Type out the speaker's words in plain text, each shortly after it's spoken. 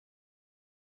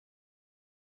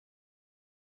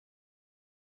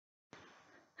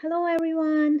Hello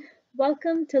everyone,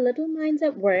 welcome to Little Minds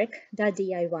at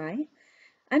Work.diy.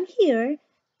 I'm here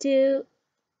to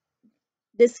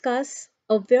discuss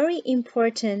a very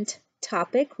important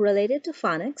topic related to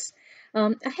phonics.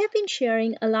 I have been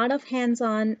sharing a lot of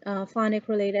hands-on phonic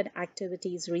related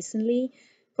activities recently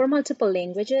for multiple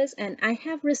languages, and I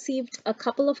have received a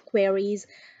couple of queries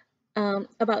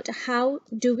about how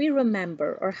do we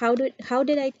remember, or how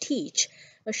did I teach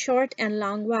a short and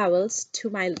long vowels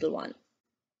to my little one.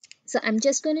 So I'm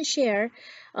just going to share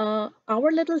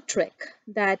our little trick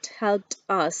that helped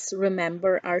us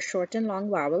remember our short and long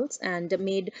vowels and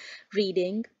made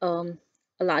reading a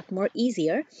lot more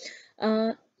easier.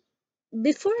 Uh,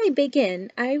 Before I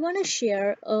begin, I want to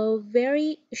share a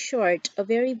very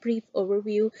brief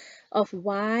overview of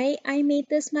why I made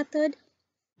this method.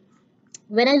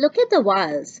 When I look at the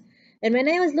vowels, and when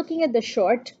I was looking at the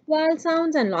short vowel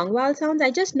sounds and long vowel sounds,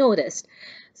 I just noticed.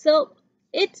 So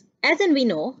it's, as in we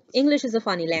know, English is a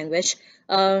funny language.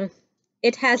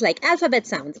 It has like alphabet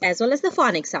sounds as well as the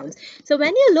phonic sounds. So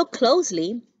when you look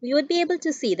closely, you would be able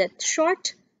to see that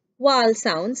short vowel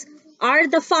sounds are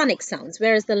the phonic sounds,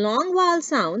 whereas the long vowel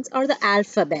sounds are the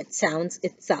alphabet sounds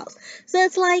itself. So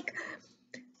it's like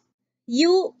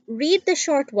you read the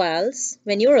short vowels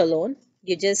when you're alone.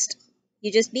 You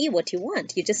just be what you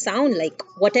want. You just sound like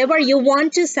whatever you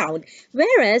want to sound.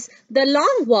 Whereas the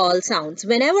long vowel sounds,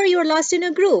 whenever you're lost in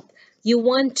a group, you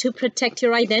want to protect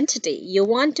your identity. You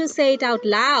want to say it out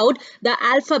loud, the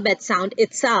alphabet sound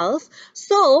itself.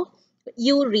 So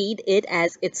you read it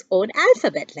as its own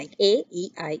alphabet, like A, E,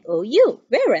 I, O, U.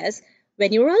 Whereas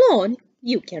when you're alone,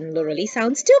 you can literally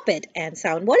sound stupid and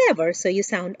sound whatever. So you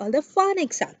sound all the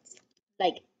phonic sounds.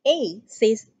 Like A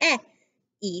says eh,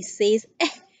 E says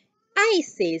eh, I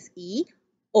says E,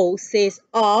 O says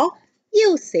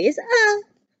U says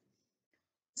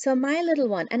So my little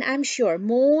one, and I'm sure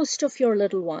most of your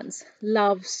little ones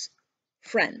loves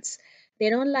friends. They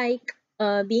don't like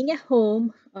being at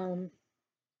home,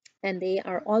 and they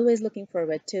are always looking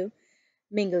forward to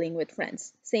mingling with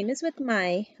friends. Same as with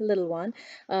my little one.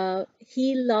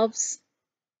 He loves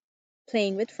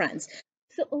playing with friends.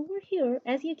 So over here,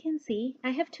 as you can see, I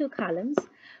have two columns.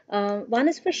 One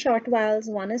is for short vowels,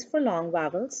 one is for long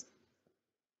vowels.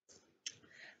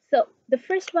 So the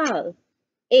first vowel,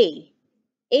 A.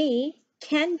 A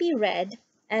can be read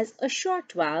as a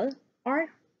short vowel or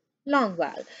long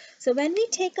vowel. So when we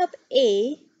take up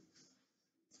A,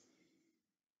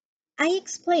 I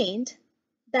explained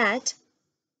that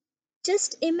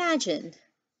just imagine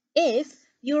if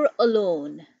you're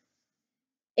alone.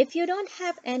 If you don't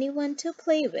have anyone to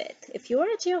play with, if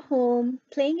you're at your home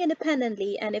playing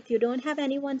independently, and if you don't have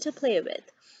anyone to play with,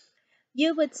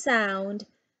 you would sound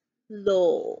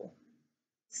low.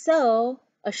 So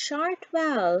a short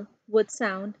vowel would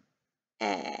sound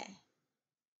eh.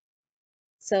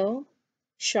 So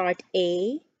short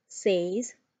A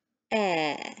says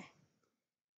eh,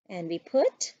 and we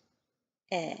put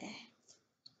eh.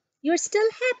 You're still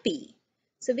happy.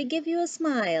 So we give you a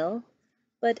smile,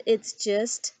 but it's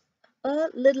just a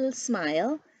little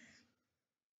smile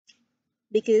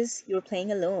because you're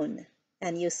playing alone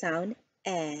and you sound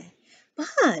eh.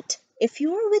 But if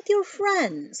you're with your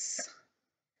friends,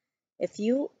 if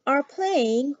you are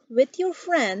playing with your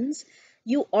friends,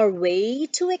 you are way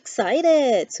too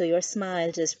excited. So your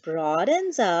smile just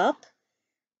broadens up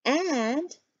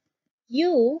and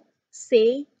you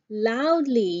say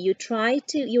loudly.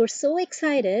 You're so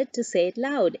excited to say it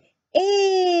loud.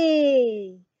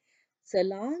 A. So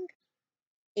long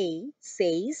A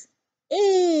says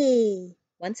A.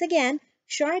 Once again,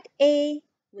 short A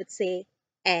would say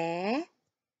A.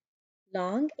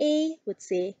 Long A would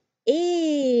say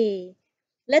A.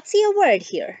 Let's see a word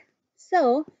here.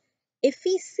 So if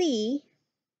we see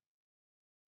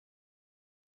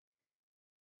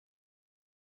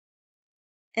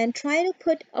and try to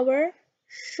put our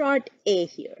short A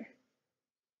here.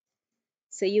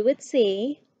 So you would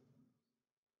say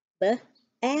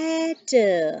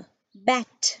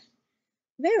bat.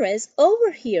 Whereas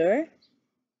over here,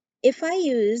 if I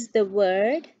use the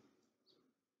word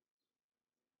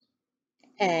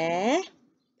a,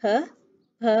 p,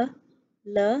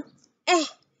 l, eh.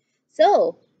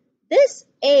 So this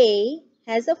A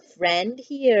has a friend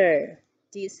here.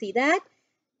 Do you see that?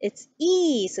 It's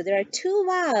E. So there are two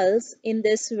vowels in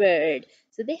this word.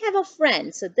 So they have a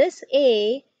friend. So this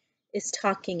A is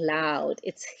talking loud.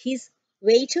 He's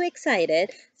way too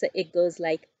excited. So it goes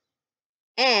like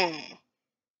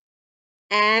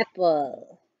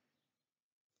apple.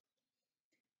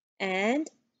 And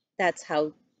that's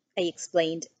how I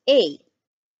explained A.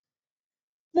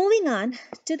 Moving on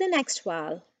to the next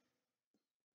vowel,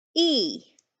 E.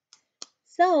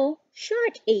 So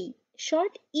short E,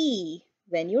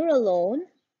 when you're alone,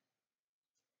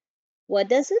 what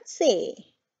does it say?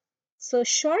 So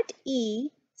short E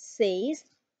says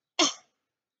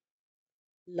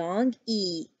long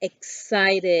E,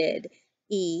 excited.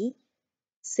 E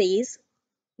says,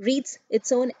 reads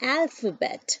its own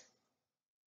alphabet.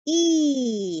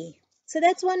 E. So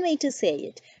that's one way to say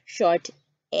it. Short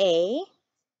A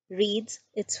reads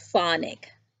its phonic.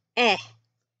 Eh.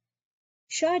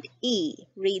 Short E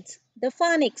reads the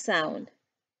phonic sound.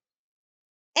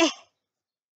 Eh.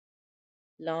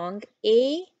 Long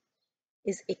A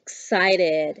is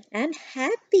excited and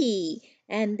happy,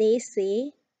 and they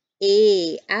say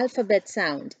A, alphabet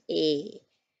sound A.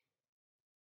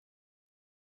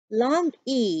 Long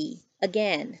E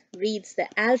again reads the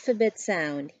alphabet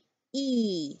sound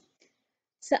E.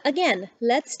 So again,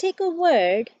 let's take a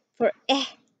word for eh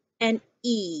and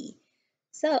E.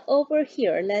 So over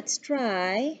here, let's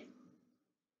try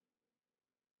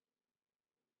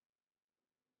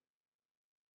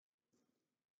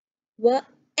w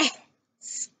eh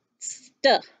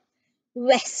st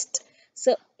west.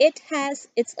 So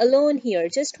it's alone here,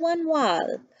 just one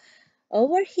vowel.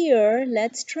 Over here,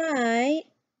 let's try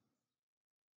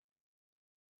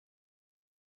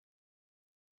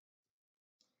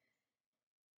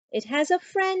it has a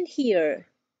friend here.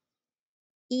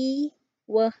 E,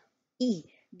 w, E.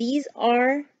 These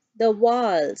are the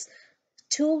vowels,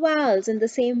 two vowels in the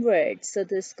same word. So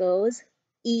this goes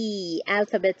E,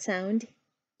 alphabet sound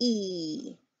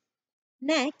E.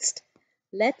 Next,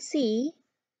 let's see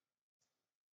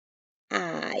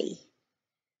I.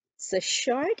 So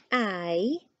short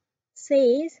I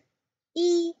says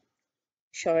E.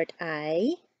 Short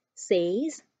I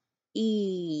says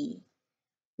E.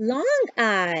 Long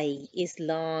I is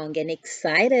long and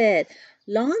excited.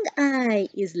 Long I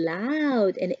is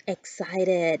loud and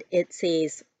excited. It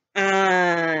says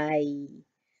I.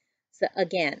 So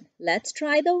again, let's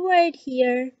try the word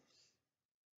here.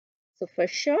 So for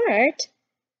short,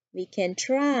 we can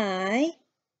try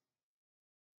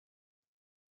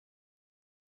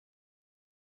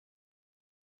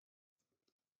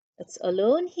it's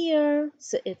alone here.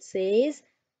 So it says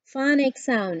phonic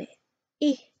sound.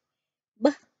 I, b,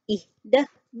 I, d,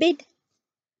 bid.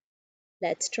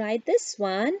 Let's try this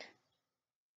one.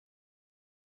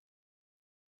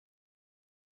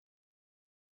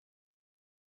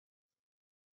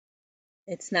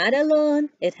 It's not alone.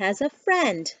 It has a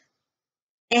friend.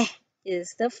 Eh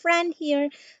is the friend here.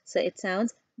 So it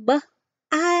sounds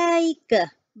bike,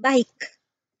 bike.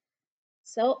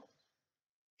 So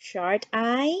short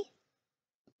I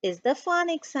is the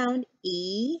phonic sound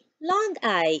E. Long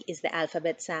I is the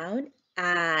alphabet sound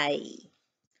I.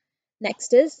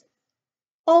 Next is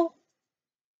O.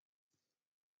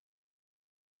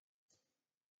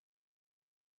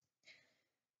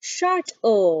 Short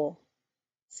O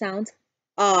sounds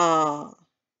ah.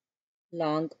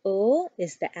 Long O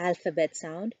is the alphabet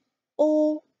sound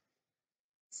O.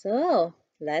 So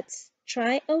let's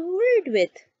try a word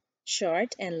with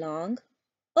short and long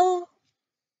O.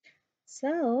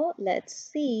 So let's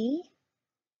see.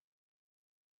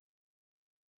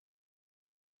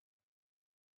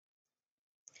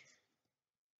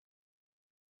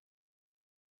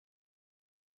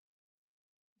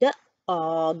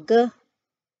 Dog,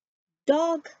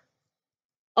 dog,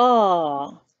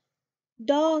 aw,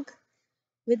 dog.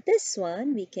 With this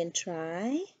one, we can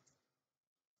try.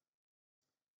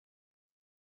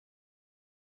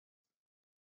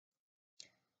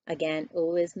 Again,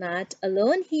 O is not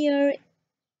alone here.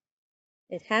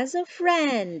 It has a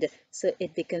friend, so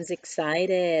it becomes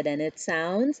excited and it's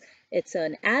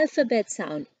an alphabet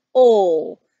sound,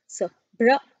 O. So,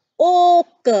 brook,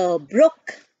 the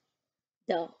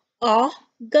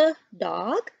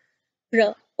dog,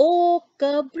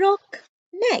 brook.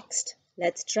 Next,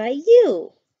 let's try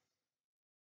you.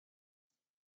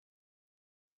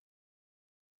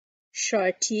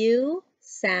 Short U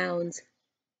sounds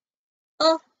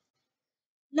uh,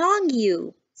 long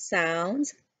U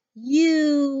sounds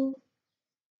you,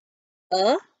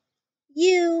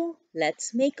 you.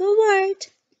 Let's make a word.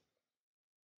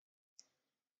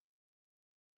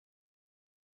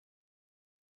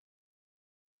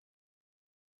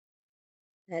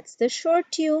 That's the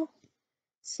short U.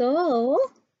 So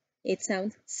it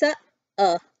sounds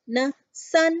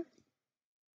sun.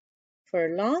 For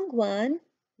long one,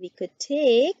 we could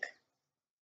take,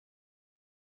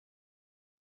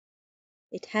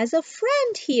 it has a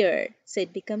friend here. So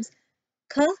it becomes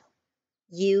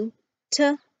cute.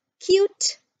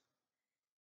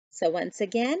 So once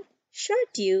again,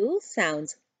 short U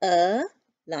sounds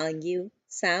long U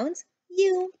sounds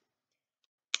you.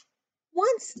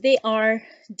 once they are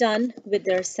done with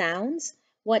their sounds,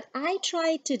 what I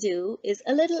try to do is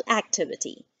a little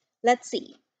activity. Let's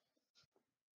see.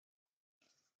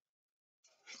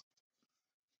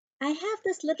 I have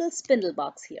this little spindle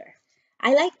box here.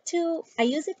 I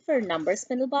use it for number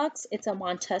spindle box. It's a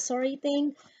Montessori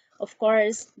thing. Of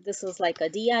course, this is like a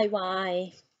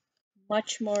DIY,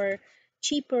 much more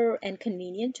cheaper and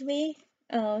convenient way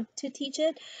to teach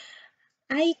it.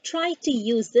 I try to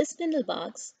use this spindle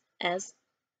box as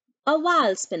a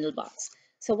vowel spindle box.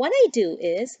 So what I do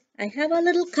is I have a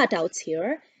little cutouts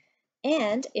here,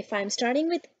 and if I'm starting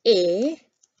with A,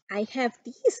 I have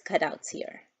these cutouts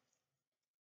here.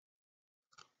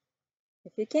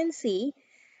 If you can see,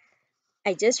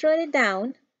 I just wrote it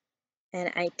down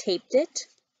and I taped it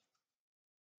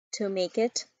to make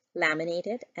it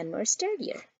laminated and more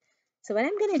sturdier. So what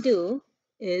I'm going to do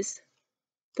is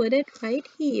put it right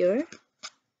here.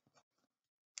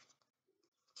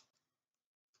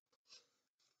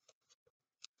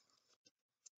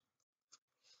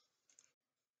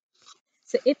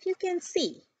 So if you can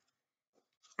see,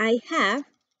 I have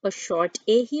a short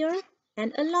A here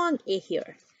and a long A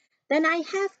here. Then I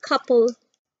have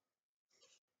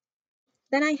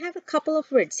a couple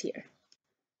of words here.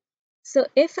 So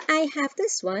if I have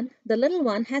this one, the little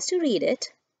one has to read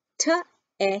it,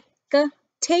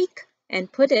 take,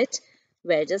 and put it,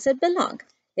 where does it belong?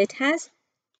 It has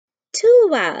two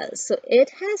vowels, so it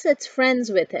has its friends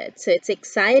with it, so it's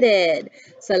excited.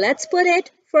 So let's put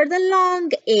it for the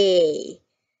long A.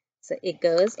 So it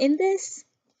goes in this.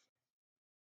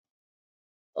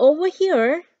 Over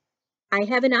here, I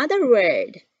have another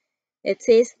word. It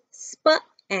says spank.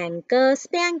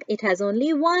 It has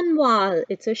only one vowel.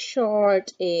 It's a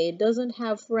short A. It doesn't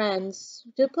have friends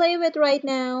to play with right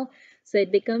now. So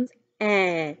it becomes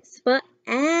a.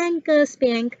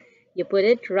 Spank. You put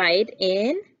it right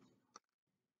in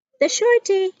the short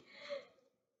A.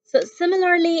 So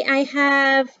similarly, I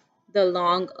have the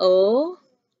long O,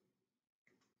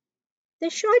 the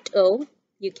short O.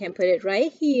 You can put it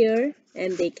right here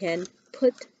and they can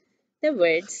put the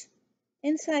words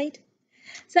inside.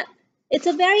 So it's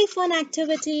a very fun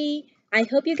activity. I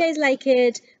hope you guys like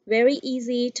it. Very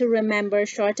easy to remember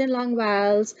short and long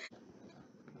vowels.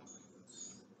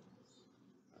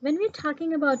 When we're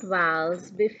talking about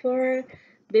vowels, before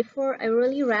I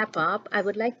really wrap up, I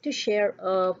would like to share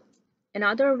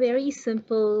another very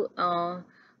simple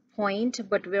point,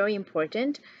 but very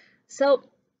important. So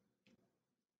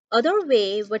other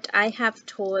way, what I have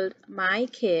told my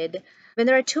kid, when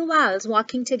there are two vowels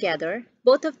walking together,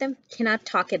 both of them cannot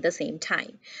talk at the same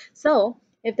time. So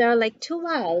if there are like two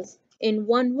vowels in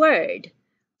one word,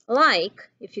 like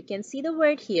if you can see the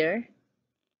word here,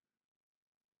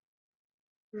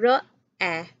 r,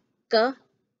 a, k,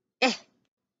 eh,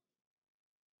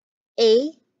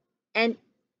 a, and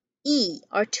e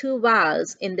are two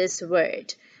vowels in this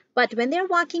word. But when they're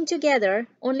walking together,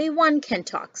 only one can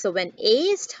talk. So when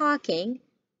A is talking,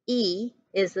 E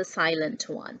is the silent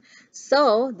one.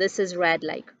 So this is read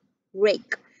like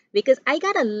rake. Because I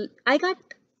got the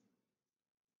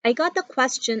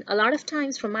question a lot of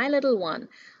times from my little one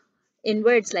in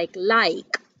words like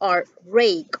or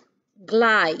rake,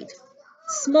 glide,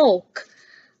 smoke.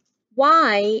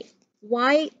 Why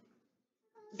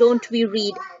don't we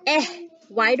read eh?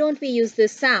 Why don't we use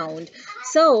this sound?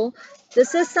 So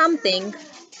this is something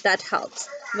that helps.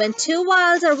 When two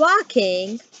vowels are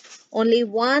walking, only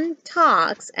one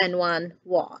talks and one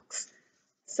walks.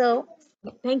 So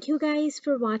thank you guys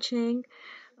for watching.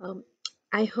 Um,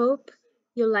 I hope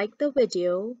you liked the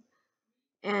video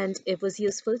and it was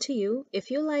useful to you.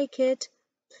 If you like it,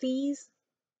 please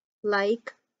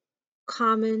like,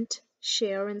 comment,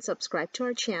 share, and subscribe to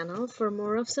our channel for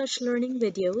more of such learning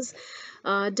videos.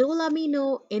 Do let me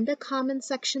know in the comment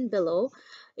section below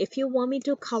if you want me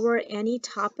to cover any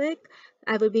topic.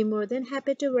 I will be more than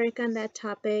happy to work on that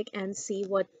topic and see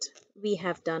what we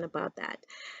have done about that.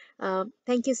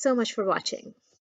 Thank you so much for watching.